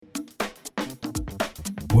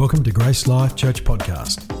Welcome to Grace Life Church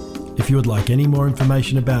Podcast. If you would like any more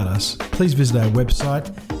information about us, please visit our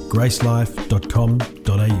website,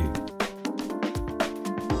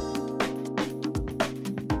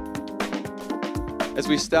 gracelife.com.au. As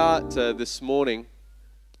we start this morning,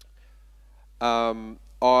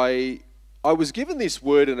 I was given this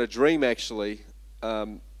word in a dream actually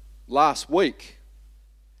last week,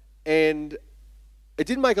 and it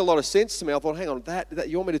didn't make a lot of sense to me. I thought, hang on, that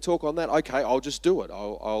you want me to talk on that? Okay, I'll just do it.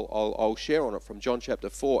 I'll share on it from John chapter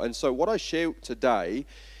 4. And so what I share today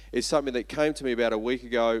is something that came to me about a week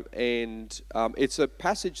ago, and it's a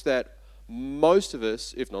passage that most of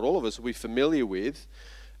us, if not all of us, will be familiar with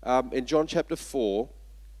in John chapter 4.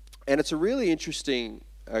 And it's a really interesting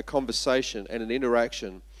conversation and an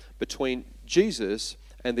interaction between Jesus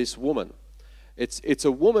and this woman. It's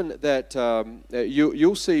a woman that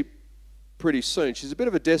you'll see pretty soon. She's a bit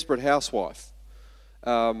of a desperate housewife.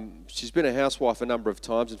 She's been a housewife a number of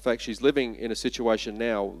times. In fact, she's living in a situation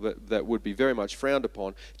now that would be very much frowned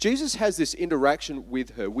upon. Jesus has this interaction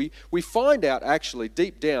with her. We find out actually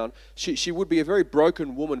deep down she would be a very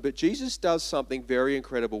broken woman, but Jesus does something very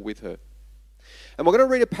incredible with her. And we're going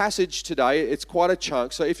to read a passage today. It's quite a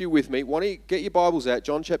chunk, so if you're with me, why don't you get your Bibles out,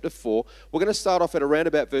 John chapter 4. We're going to start off at around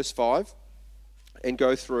about verse 5 and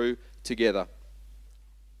go through together.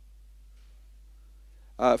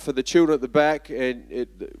 For the children at the back,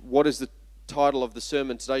 what is the title of the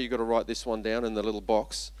sermon today? You've got to write this one down in the little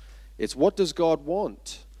box. It's What Does God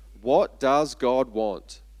Want? What does God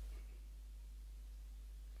want?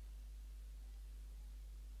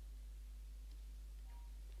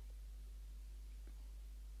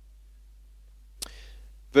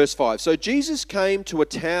 Verse 5. So Jesus came to a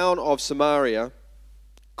town of Samaria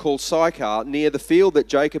called Sychar, near the field that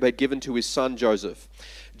Jacob had given to his son Joseph.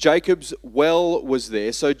 Jacob's well was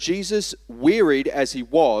there, so Jesus, wearied as he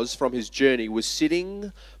was from his journey, was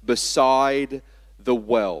sitting beside the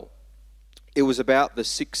well. It was about the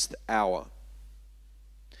 6th hour.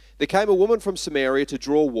 There came a woman from Samaria to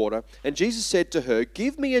draw water, and Jesus said to her,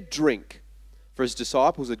 "Give me a drink," for his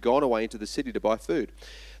disciples had gone away into the city to buy food.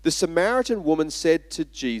 The Samaritan woman said to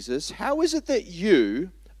Jesus, "How is it that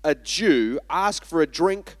you, a Jew, ask for a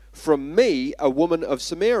drink from me, a woman of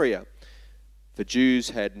Samaria?" For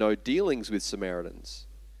Jews had no dealings with Samaritans.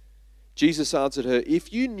 Jesus answered her,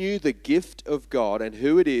 "If you knew the gift of God and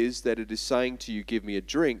who it is that it is saying to you, 'Give me a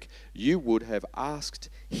drink,' you would have asked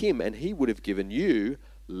him, and he would have given you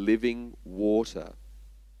living water."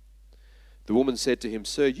 The woman said to him,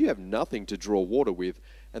 "Sir, you have nothing to draw water with,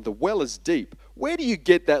 and the well is deep. Where do you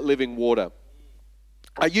get that living water?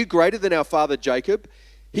 Are you greater than our father Jacob?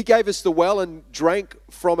 He gave us the well and drank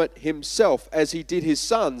from it himself, as he did his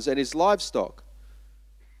sons and his livestock."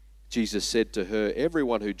 Jesus said to her,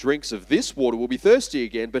 "Everyone who drinks of this water will be thirsty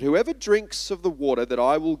again, but whoever drinks of the water that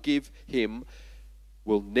I will give him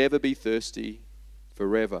will never be thirsty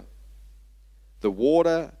forever. The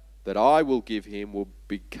water that I will give him will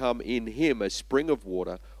become in him a spring of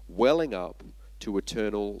water welling up to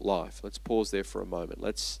eternal life." Let's pause there for a moment.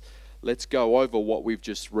 Let's go over what we've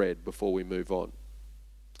just read before we move on.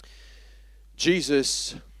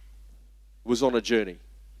 Jesus was on a journey.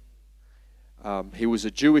 He was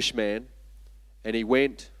a Jewish man, and he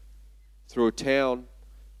went through a town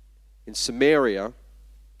in Samaria.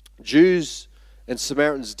 Jews and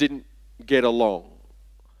Samaritans didn't get along.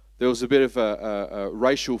 There was a bit of a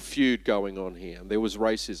racial feud going on here. There was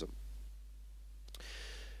racism.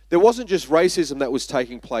 There wasn't just racism that was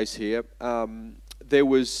taking place here. There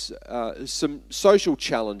was some social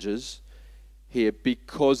challenges here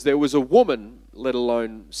because there was a woman, let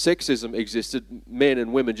alone sexism existed. Men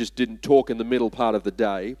and women just didn't talk in the middle part of the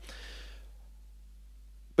day.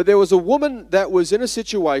 But there was a woman that was in a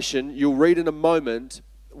situation, you'll read in a moment,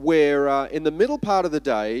 where in the middle part of the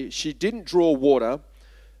day, she didn't draw water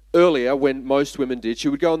earlier when most women did. She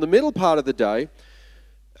would go in the middle part of the day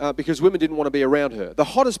because women didn't want to be around her. The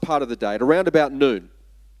hottest part of the day, at around about noon.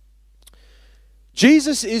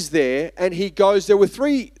 Jesus is there, and he goes, there were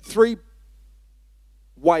three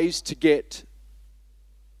ways to get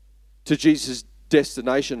to Jesus'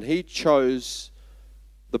 destination. He chose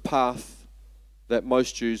the path that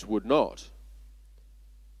most Jews would not.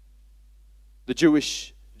 The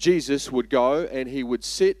Jewish Jesus would go and he would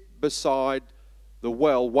sit beside the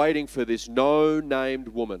well waiting for this no-named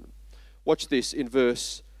woman. Watch this in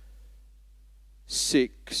verse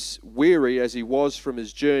 6. Weary as he was from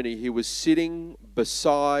his journey, he was sitting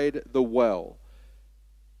beside the well.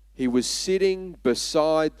 He was sitting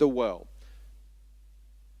beside the well.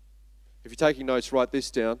 If you're taking notes, write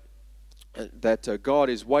this down, that God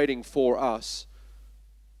is waiting for us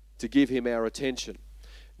to give him our attention.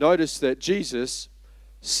 Notice that Jesus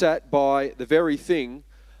sat by the very thing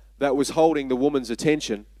that was holding the woman's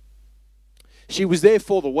attention. She was there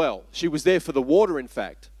for the well. She was there for the water, in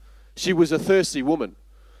fact. She was a thirsty woman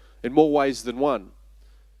in more ways than one.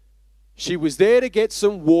 She was there to get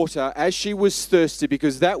some water as she was thirsty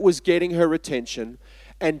because that was getting her attention.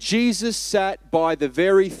 And Jesus sat by the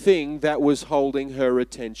very thing that was holding her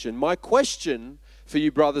attention. My question for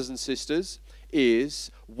you, brothers and sisters,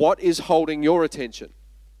 is what is holding your attention?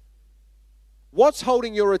 What's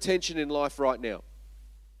holding your attention in life right now?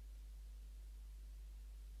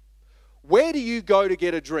 Where do you go to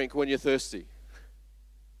get a drink when you're thirsty?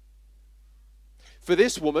 For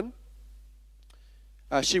this woman,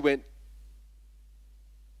 she went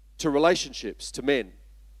to relationships, to men.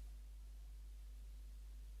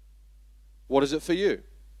 What is it for you?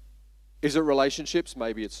 Is it relationships?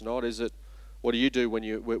 Maybe it's not. Is it? What do you do when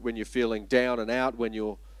you're feeling down and out? When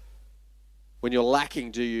you're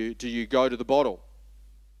lacking, do you go to the bottle?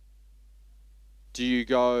 Do you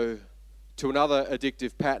go to another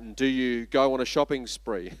addictive pattern? Do you go on a shopping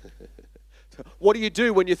spree? What do you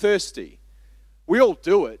do when you're thirsty? We all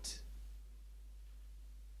do it.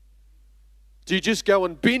 Do you just go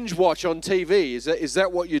and binge watch on TV? Is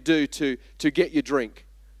that what you do to get your drink?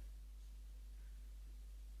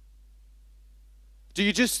 Do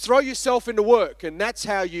you just throw yourself into work and that's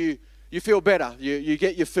how you feel better? You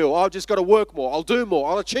get your fill. I've just got to work more. I'll do more.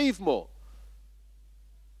 I'll achieve more.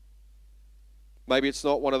 Maybe it's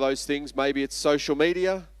not one of those things. Maybe it's social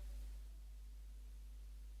media.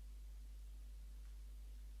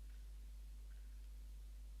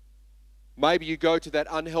 Maybe you go to that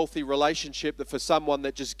unhealthy relationship that for someone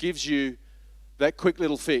that just gives you that quick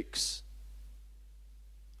little fix.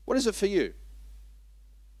 What is it for you?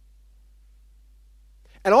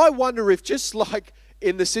 And I wonder if just like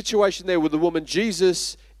in the situation there with the woman,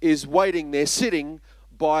 Jesus is waiting there, sitting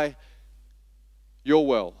by your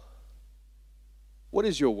well. What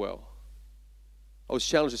is your well? I was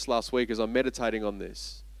challenged this last week as I'm meditating on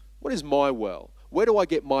this. What is my well? Where do I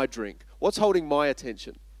get my drink? What's holding my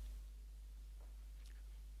attention?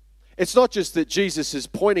 It's not just that Jesus is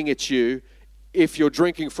pointing at you if you're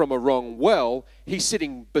drinking from a wrong well. He's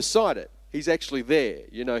sitting beside it. He's actually there.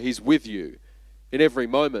 He's with you in every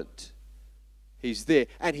moment. He's there.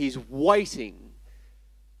 And he's waiting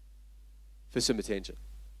for some attention.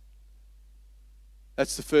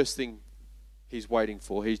 That's the first thing he's waiting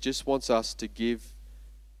for. He just wants us to give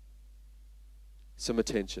some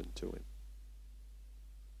attention to him.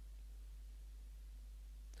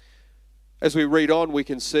 As we read on, we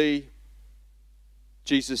can see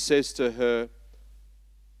Jesus says to her,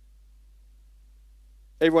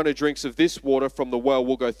 everyone who drinks of this water from the well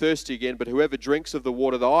will go thirsty again, but whoever drinks of the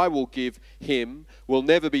water that I will give him will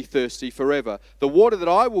never be thirsty forever. The water that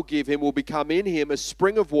I will give him will become in him a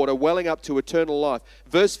spring of water welling up to eternal life.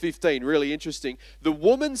 Verse 15, really interesting. The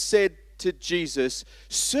woman said to Jesus,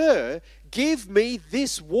 "Sir, give me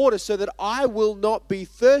this water so that I will not be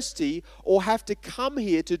thirsty or have to come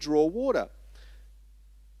here to draw water."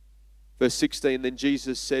 Verse 16, then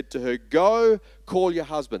Jesus said to her, "Go call your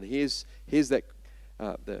husband." Here's that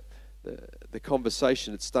the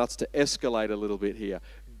conversation. It starts to escalate a little bit here.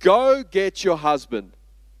 Go get your husband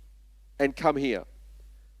and come here.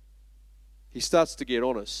 He starts to get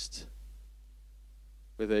honest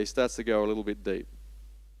with her. He starts to go a little bit deep.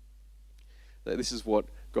 Now, this is what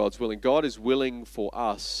God's willing. God is willing for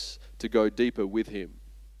us to go deeper with him.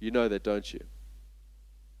 You know that, don't you?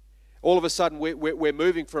 All of a sudden, we're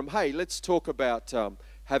moving from, hey, let's talk about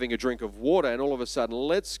having a drink of water, and all of a sudden,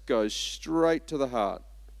 let's go straight to the heart.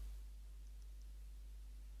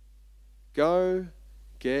 Go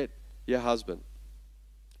get your husband.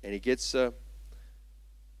 And he gets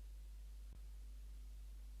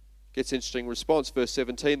interesting response. Verse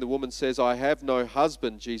 17, the woman says, "I have no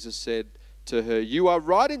husband." Jesus said to her, "You are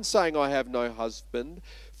right in saying I have no husband,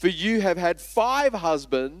 for you have had 5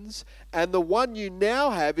 husbands, and the one you now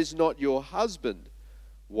have is not your husband.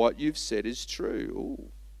 What you've said is true."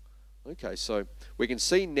 Ooh. Okay, so we can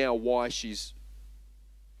see now why she's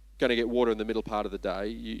going to get water in the middle part of the day.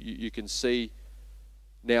 You can see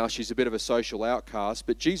now she's a bit of a social outcast,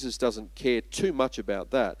 but Jesus doesn't care too much about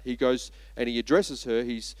that. He goes and he addresses her.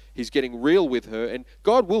 He's getting real with her, and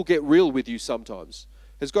God will get real with you sometimes.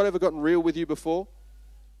 Has God ever gotten real with you before?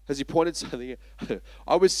 Has he pointed something?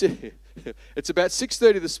 I was sitting, it's about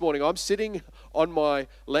 6:30 this morning. I'm sitting on my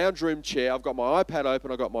lounge room chair. I've got my iPad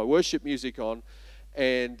open. I've got my worship music on.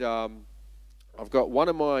 And I've got one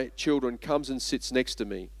of my children comes and sits next to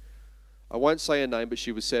me. I won't say her name, but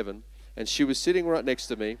she was 7. And she was sitting right next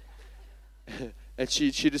to me. And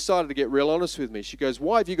she decided to get real honest with me. She goes,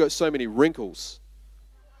 "Why have you got so many wrinkles?"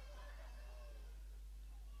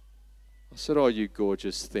 said, "Oh, you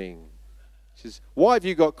gorgeous thing." She says, "Why have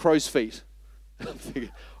you got crow's feet?" I'm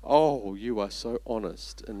thinking, oh, you are so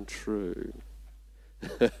honest and true.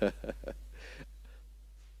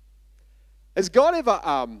 Has God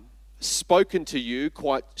ever spoken to you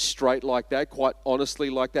quite straight like that, quite honestly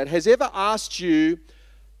like that? Has ever asked you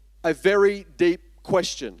a very deep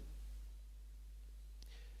question?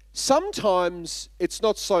 Sometimes it's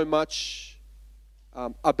not so much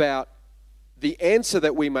about the answer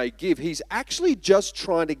that we may give. He's actually just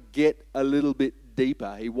trying to get a little bit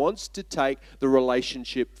deeper. He wants to take the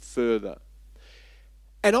relationship further.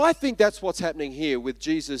 And I think that's what's happening here with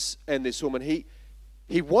Jesus and this woman.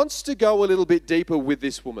 He wants to go a little bit deeper with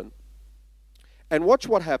this woman. And watch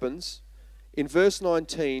what happens. In verse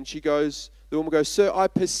 19, the woman goes, "Sir, I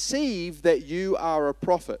perceive that you are a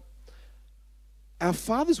prophet. Our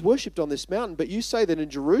fathers worshipped on this mountain, but you say that in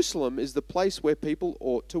Jerusalem is the place where people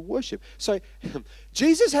ought to worship." So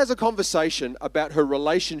Jesus has a conversation about her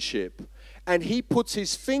relationship, and he puts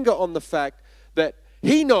his finger on the fact that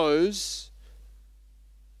he knows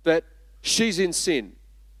that she's in sin.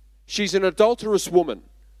 She's an adulterous woman.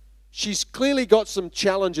 She's clearly got some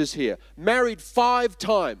challenges here. Married 5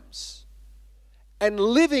 times and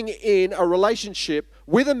living in a relationship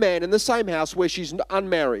with a man in the same house where she's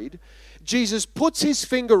unmarried. Jesus puts his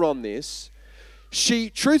finger on this. She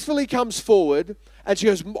truthfully comes forward and she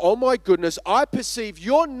goes, "Oh my goodness, I perceive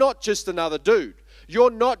you're not just another dude.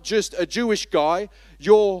 You're not just a Jewish guy.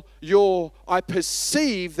 I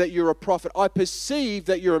perceive that you're a prophet. I perceive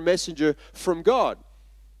that you're a messenger from God."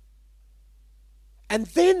 And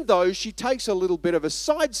then, though, she takes a little bit of a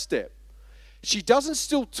sidestep. She doesn't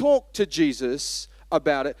still talk to Jesus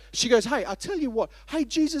about it. She goes, "Hey, I'll tell you what. Hey,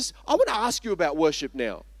 Jesus, I want to ask you about worship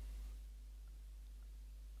now."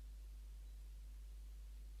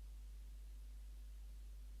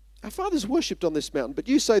 Our fathers worshipped on this mountain, but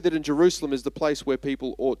you say that in Jerusalem is the place where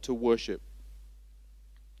people ought to worship.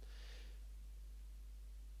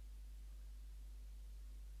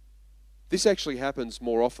 This actually happens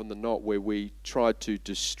more often than not where we try to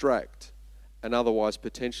distract an otherwise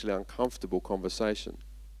potentially uncomfortable conversation,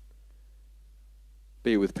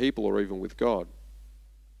 be it with people or even with God.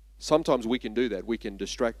 Sometimes we can do that. We can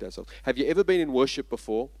distract ourselves. Have you ever been in worship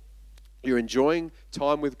before? You're enjoying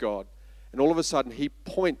time with God, and all of a sudden he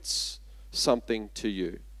points something to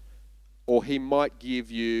you, or he might give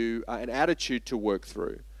you an attitude to work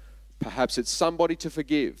through. Perhaps it's somebody to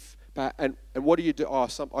forgive. And what do you do? Oh,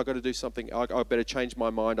 I've got to do something. I better change my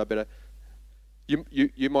mind.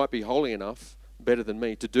 You might be holy enough, better than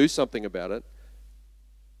me, to do something about it.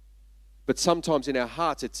 But sometimes in our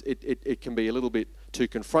hearts, it can be a little bit too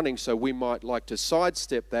confronting, so we might like to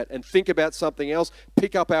sidestep that and think about something else,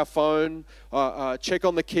 pick up our phone, check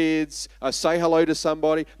on the kids, say hello to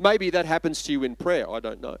somebody. Maybe that happens to you in prayer, I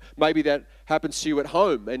don't know. Maybe that happens to you at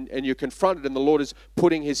home and you're confronted and the Lord is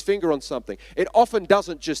putting his finger on something. It often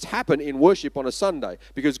doesn't just happen in worship on a Sunday,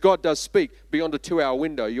 because God does speak beyond a 2-hour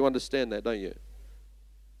window. You understand that, don't you?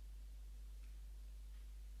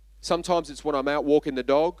 Sometimes it's when I'm out walking the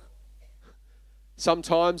dog.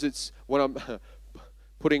 Sometimes it's when I'm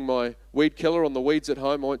putting my weed killer on the weeds at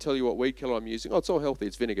home. I won't tell you what weed killer I'm using. Oh, it's all healthy.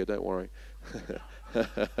 It's vinegar, don't worry.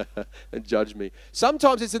 And judge me.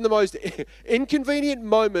 Sometimes it's in the most inconvenient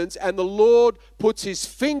moments and the Lord puts his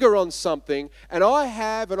finger on something and I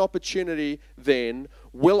have an opportunity then.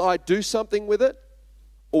 Will I do something with it,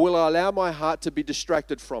 or will I allow my heart to be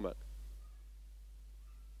distracted from it?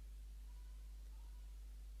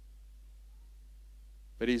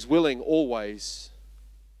 But he's willing always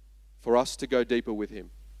for us to go deeper with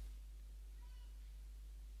him.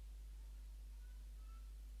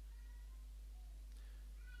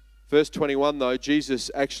 Verse 21, though,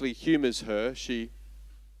 Jesus actually humors her. She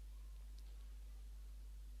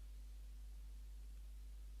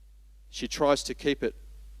tries to keep it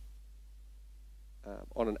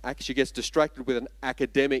she gets distracted with an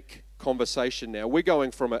academic conversation now. We're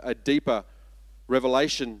going from a deeper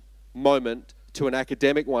revelation moment to an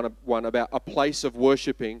academic one about a place of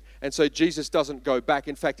worshiping. And so Jesus doesn't go back.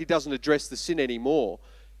 In fact, he doesn't address the sin anymore.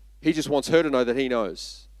 He just wants her to know that he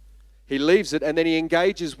knows. He leaves it and then he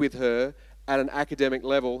engages with her at an academic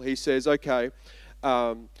level. He says, okay,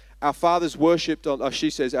 our fathers worshipped on,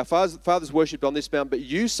 she says, our fathers worshipped on this mountain, but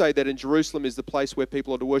you say that in Jerusalem is the place where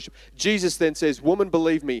people are to worship. Jesus then says, woman,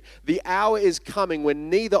 believe me, the hour is coming when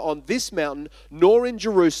neither on this mountain nor in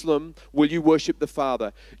Jerusalem will you worship the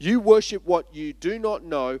Father. You worship what you do not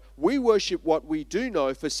know. We worship what we do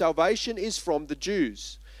know, for salvation is from the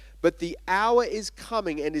Jews. But the hour is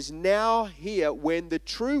coming and is now here when the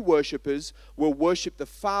true worshippers will worship the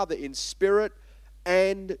Father in spirit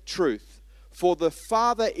and truth. For the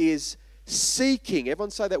Father is seeking.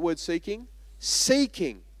 Everyone say that word seeking.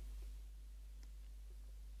 Seeking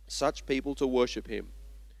such people to worship him.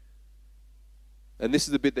 And this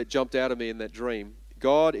is the bit that jumped out of me in that dream.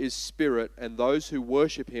 God is spirit, and those who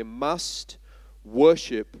worship him must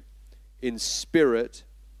worship in spirit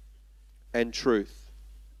and truth.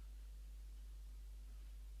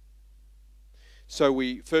 So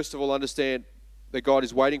we first of all understand that God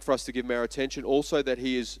is waiting for us to give him our attention, also that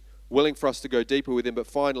he is willing for us to go deeper with him, but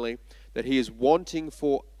finally that he is wanting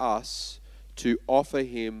for us to offer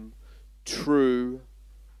him true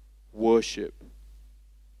worship.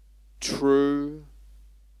 True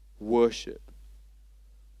worship.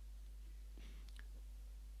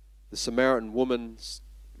 The Samaritan woman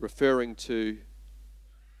referring to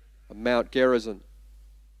Mount Gerizim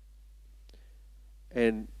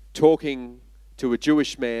and talking to a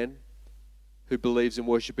Jewish man who believes in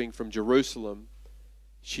worshiping from Jerusalem.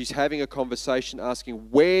 She's having a conversation asking,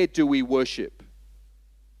 where do we worship?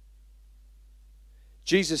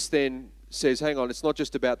 Jesus then says, hang on, it's not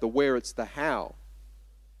just about the where, it's the how.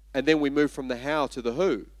 And then we move from the how to the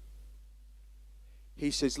who. He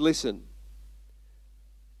says, listen,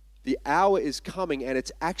 the hour is coming, and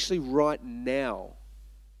it's actually right now.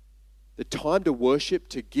 The time to worship,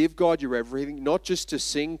 to give God your everything, not just to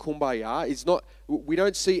sing Kumbaya. It's not. We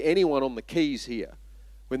don't see anyone on the keys here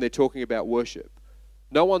when they're talking about worship.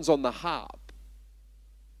 No one's on the harp.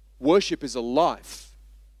 Worship is a life.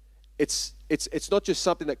 It's not just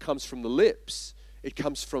something that comes from the lips. It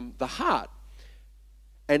comes from the heart.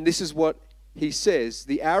 And this is what he says,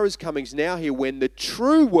 the hour is coming now here when the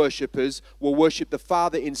true worshippers will worship the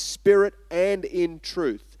Father in spirit and in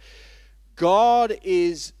truth. God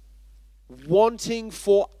is wanting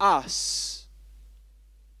for us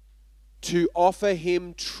to offer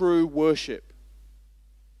him true worship.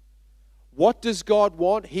 What does God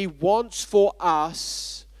want? He wants for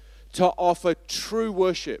us to offer true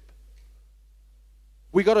worship.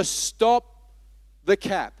 We got to stop the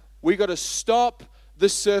cap. We got to stop the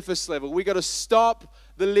surface level. We got to stop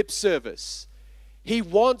the lip service. He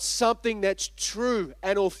wants something that's true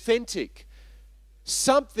and authentic.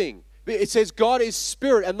 Something. It says God is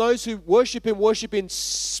spirit, and those who worship him worship in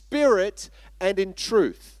spirit and in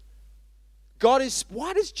truth. God is.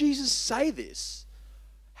 Why does Jesus say this?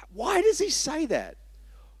 Why does he say that?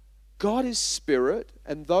 God is spirit,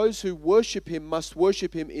 and those who worship him must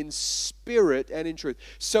worship him in spirit and in truth.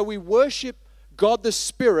 So we worship God the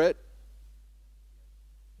Spirit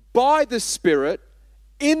by the Spirit,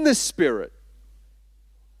 in the Spirit.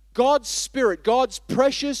 God's Spirit, God's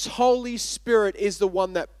precious Holy Spirit is the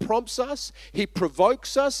one that prompts us, he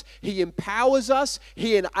provokes us, he empowers us,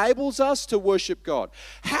 he enables us to worship God.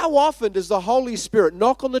 How often does the Holy Spirit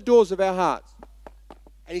knock on the doors of our hearts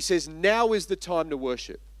and he says, now is the time to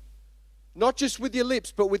worship? Not just with your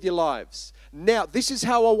lips, but with your lives. Now, this is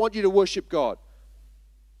how I want you to worship God.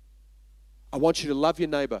 I want you to love your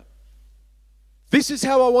neighbor. This is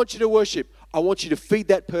how I want you to worship. I want you to feed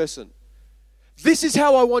that person. This is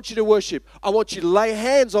how I want you to worship. I want you to lay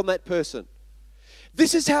hands on that person.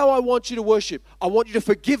 This is how I want you to worship. I want you to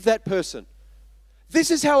forgive that person. This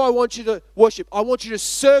is how I want you to worship. I want you to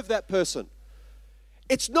serve that person.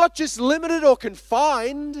 It's not just limited or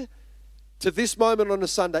confined to this moment on a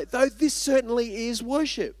Sunday, though this certainly is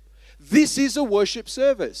worship. This is a worship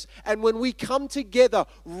service. And when we come together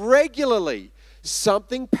regularly,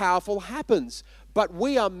 something powerful happens. But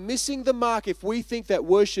we are missing the mark if we think that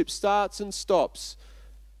worship starts and stops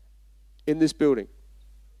in this building.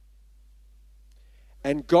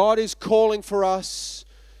 And God is calling for us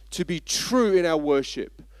to be true in our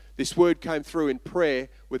worship. This word came through in prayer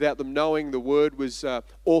without them knowing. The word was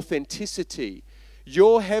authenticity.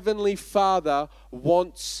 Your heavenly Father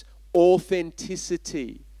wants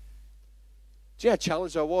authenticity. Do you know how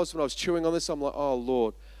challenged I was when I was chewing on this? I'm like, oh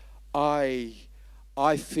Lord,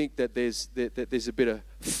 I think that there's a bit of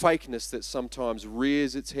fakeness that sometimes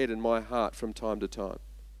rears its head in my heart from time to time.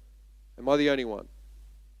 Am I the only one?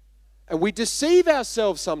 And we deceive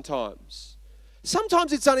ourselves sometimes.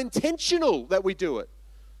 Sometimes it's unintentional that we do it.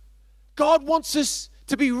 God wants us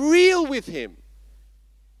to be real with him.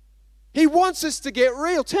 He wants us to get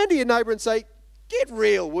real. Turn to your neighbor and say, get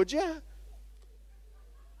real, would you?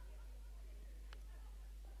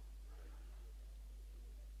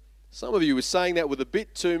 Some of you were saying that with a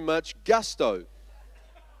bit too much gusto.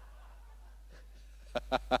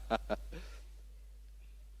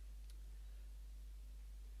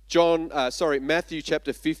 Matthew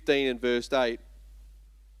chapter 15 and verse 8.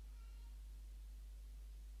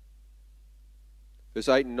 Verse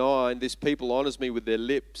 8 and 9, this people honors me with their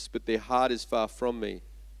lips, but their heart is far from me.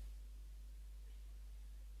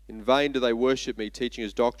 In vain do they worship me, teaching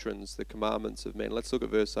as doctrines the commandments of men. Let's look at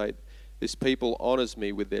verse 8. This people honors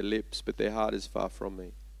me with their lips, but their heart is far from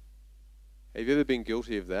me. Have you ever been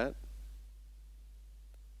guilty of that?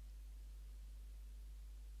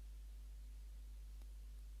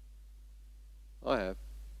 I have.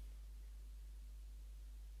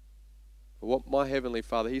 But what my Heavenly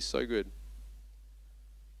Father, He's so good.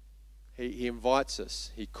 He invites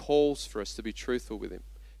us. He calls for us to be truthful with Him.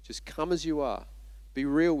 Just come as you are. Be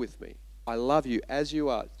real with me. I love you as you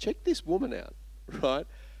are. Check this woman out, right?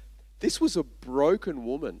 This was a broken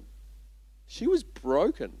woman. She was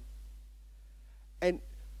broken. And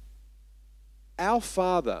our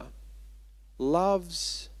Father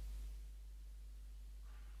loves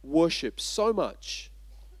worship so much.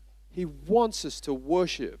 He wants us to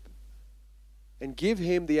worship and give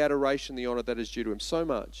Him the adoration, the honor that is due to Him so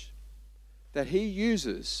much that He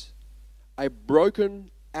uses a broken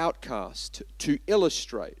outcast to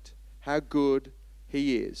illustrate how good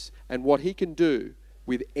He is and what He can do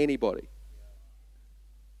with anybody.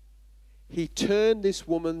 He turned this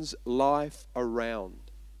woman's life around.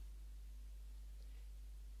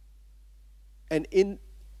 And in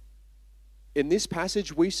this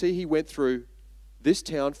passage, we see He went through this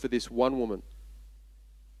town for this one woman.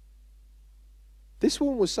 This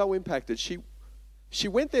woman was so impacted. She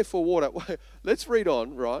went there for water. Let's read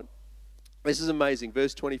on, right? This is amazing.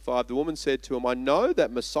 Verse 25, the woman said to him, I know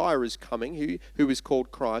that Messiah is coming, who is called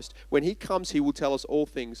Christ. When He comes, He will tell us all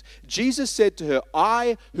things. Jesus said to her,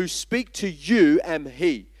 I who speak to you am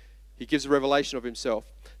He. He gives a revelation of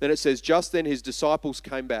Himself. Then it says, just then His disciples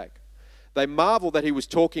came back. They marveled that He was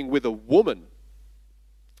talking with a woman.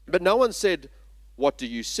 But no one said, what do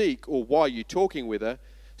you seek, or why are you talking with her?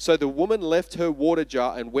 So the woman left her water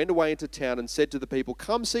jar and went away into town and said to the people,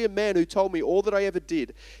 come see a man who told me all that I ever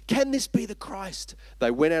did. Can this be the Christ? They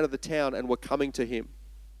went out of the town and were coming to Him.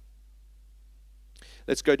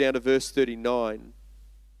 Let's go down to verse 39.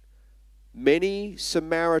 Many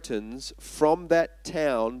Samaritans from that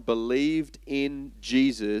town believed in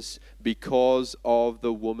Jesus because of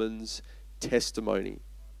the woman's testimony.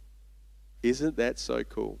 Isn't that so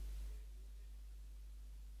cool?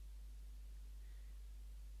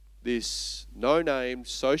 This no-name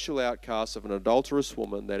social outcast of an adulterous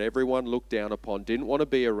woman that everyone looked down upon, didn't want to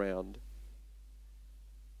be around.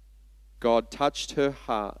 God touched her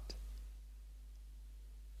heart,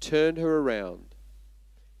 turned her around.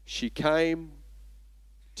 She came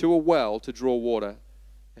to a well to draw water.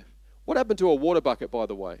 What happened to a water bucket, by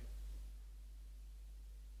the way?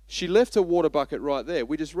 She left her water bucket right there.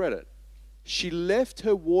 We just read it. She left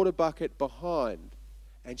her water bucket behind,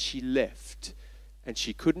 and she left. And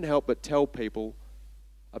she couldn't help but tell people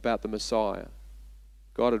about the Messiah.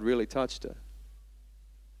 God had really touched her.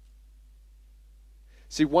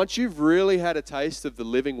 See, once you've really had a taste of the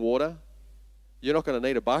living water, you're not going to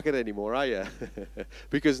need a bucket anymore, are you?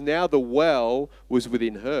 Because now the well was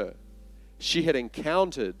within her. She had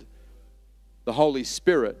encountered the Holy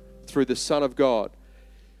Spirit through the Son of God.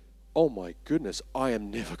 Oh my goodness, I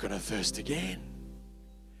am never going to thirst again.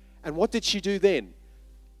 And what did she do then?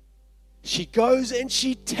 She goes and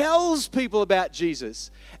she tells people about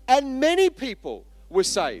Jesus. And many people were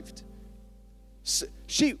saved.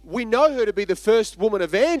 We know her to be the first woman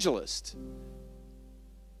evangelist.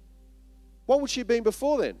 What would she have been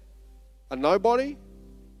before then? A nobody?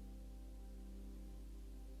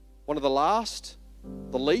 One of the last?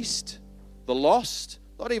 The least? The lost?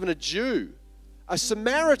 Not even a Jew. A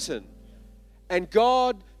Samaritan. And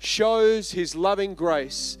God shows His loving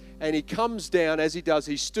grace. And He comes down, as He does,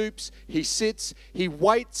 He stoops, He sits, He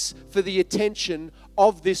waits for the attention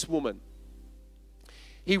of this woman.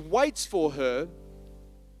 He waits for her,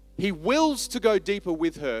 He wills to go deeper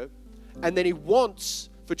with her, and then He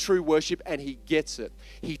wants for true worship, and He gets it.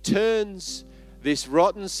 He turns this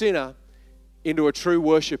rotten sinner into a true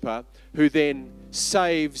worshiper who then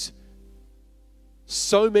saves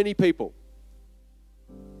so many people.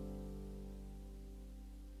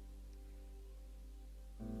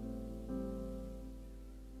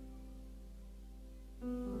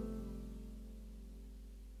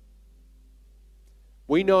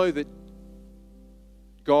 We know that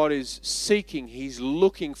God is seeking, He's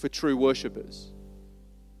looking for true worshipers.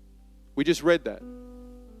 We just read that.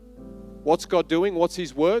 What's God doing? What's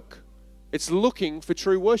His work? It's looking for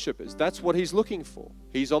true worshipers. That's what He's looking for.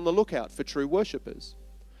 He's on the lookout for true worshipers.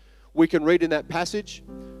 We can read in that passage,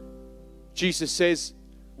 Jesus says,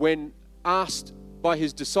 when asked by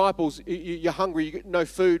His disciples, you're hungry, you get no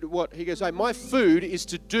food, what? He goes, hey, my food is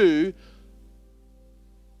to do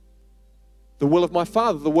the will of my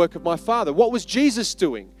Father, the work of my Father. What was Jesus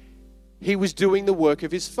doing? He was doing the work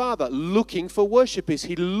of his Father, looking for worshipers.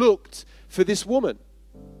 He looked for this woman.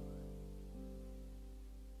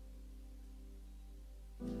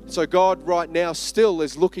 So God right now still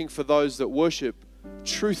is looking for those that worship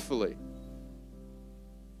truthfully,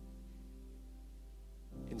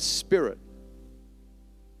 in spirit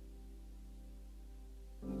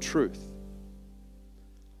and truth.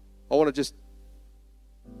 I want to just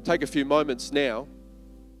take a few moments now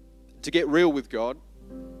to get real with God.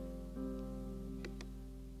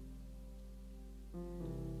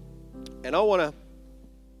 And I wonder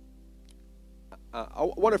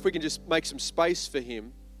if we can just make some space for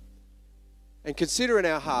Him and consider in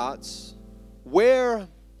our hearts, where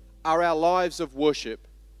are our lives of worship?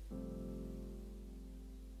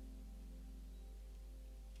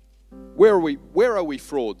 Where are we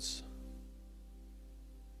frauds?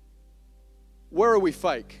 Where are we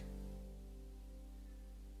fake?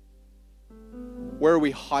 Where are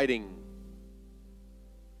we hiding?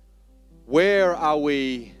 Where are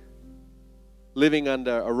we living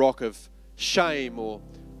under a rock of shame or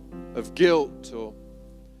of guilt, or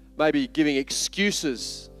maybe giving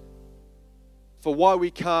excuses for why we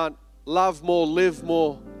can't love more, live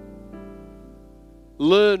more,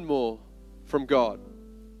 learn more from God?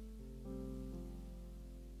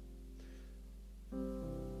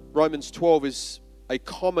 Romans 12 is a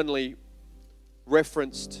commonly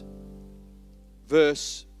referenced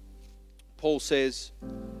verse. Paul says,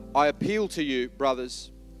 I appeal to you,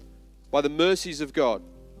 brothers, by the mercies of God,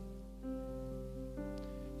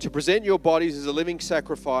 to present your bodies as a living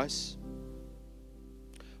sacrifice,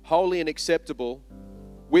 holy and acceptable,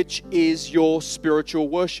 which is your spiritual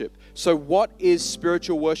worship. So what is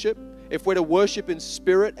spiritual worship? If we're to worship in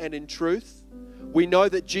spirit and in truth, we know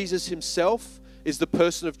that Jesus himself is the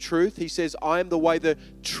person of truth. He says, I am the way, the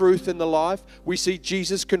truth, and the life. We see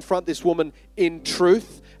Jesus confront this woman in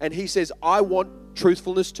truth, and he says, I want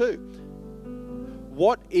truthfulness too.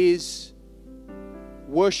 What is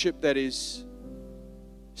worship that is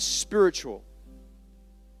spiritual?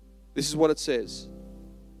 This is what it says.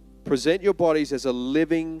 Present your bodies as a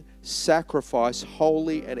living sacrifice,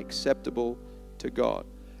 holy and acceptable to God.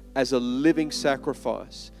 As a living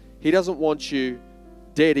sacrifice. He doesn't want you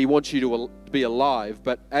dead. He wants you to be alive.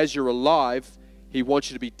 But as you're alive, he wants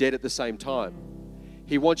you to be dead at the same time.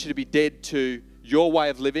 He wants you to be dead to your way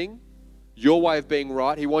of living, your way of being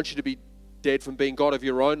right. He wants you to be dead from being God of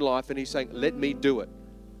your own life. And he's saying, let me do it.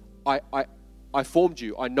 I formed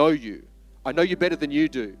you. I know you. I know you better than you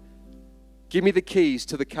do. Give me the keys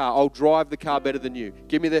to the car. I'll drive the car better than you.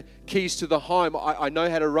 Give me the keys to the home. I know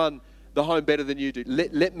how to run the home better than you do.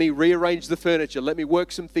 Let me rearrange the furniture. Let me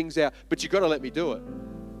work some things out. But you've got to let me do it.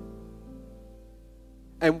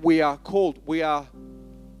 And we are called,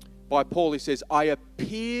 by Paul, he says, I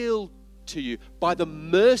appeal to you by the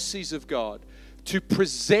mercies of God to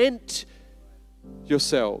present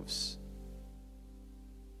yourselves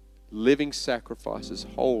living sacrifices,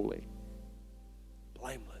 holy,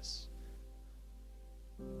 blameless.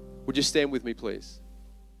 Would you stand with me, please?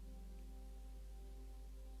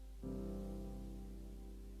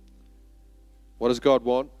 What does God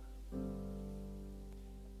want?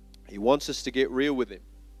 He wants us to get real with him.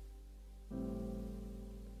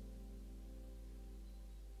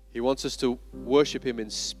 He wants us to worship him in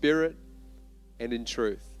spirit and in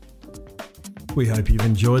truth. We hope you've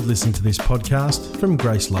enjoyed listening to this podcast from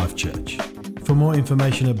Grace Life Church. For more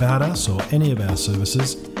information about us or any of our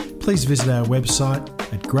services, please visit our website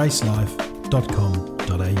at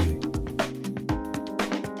gracelife.com.au.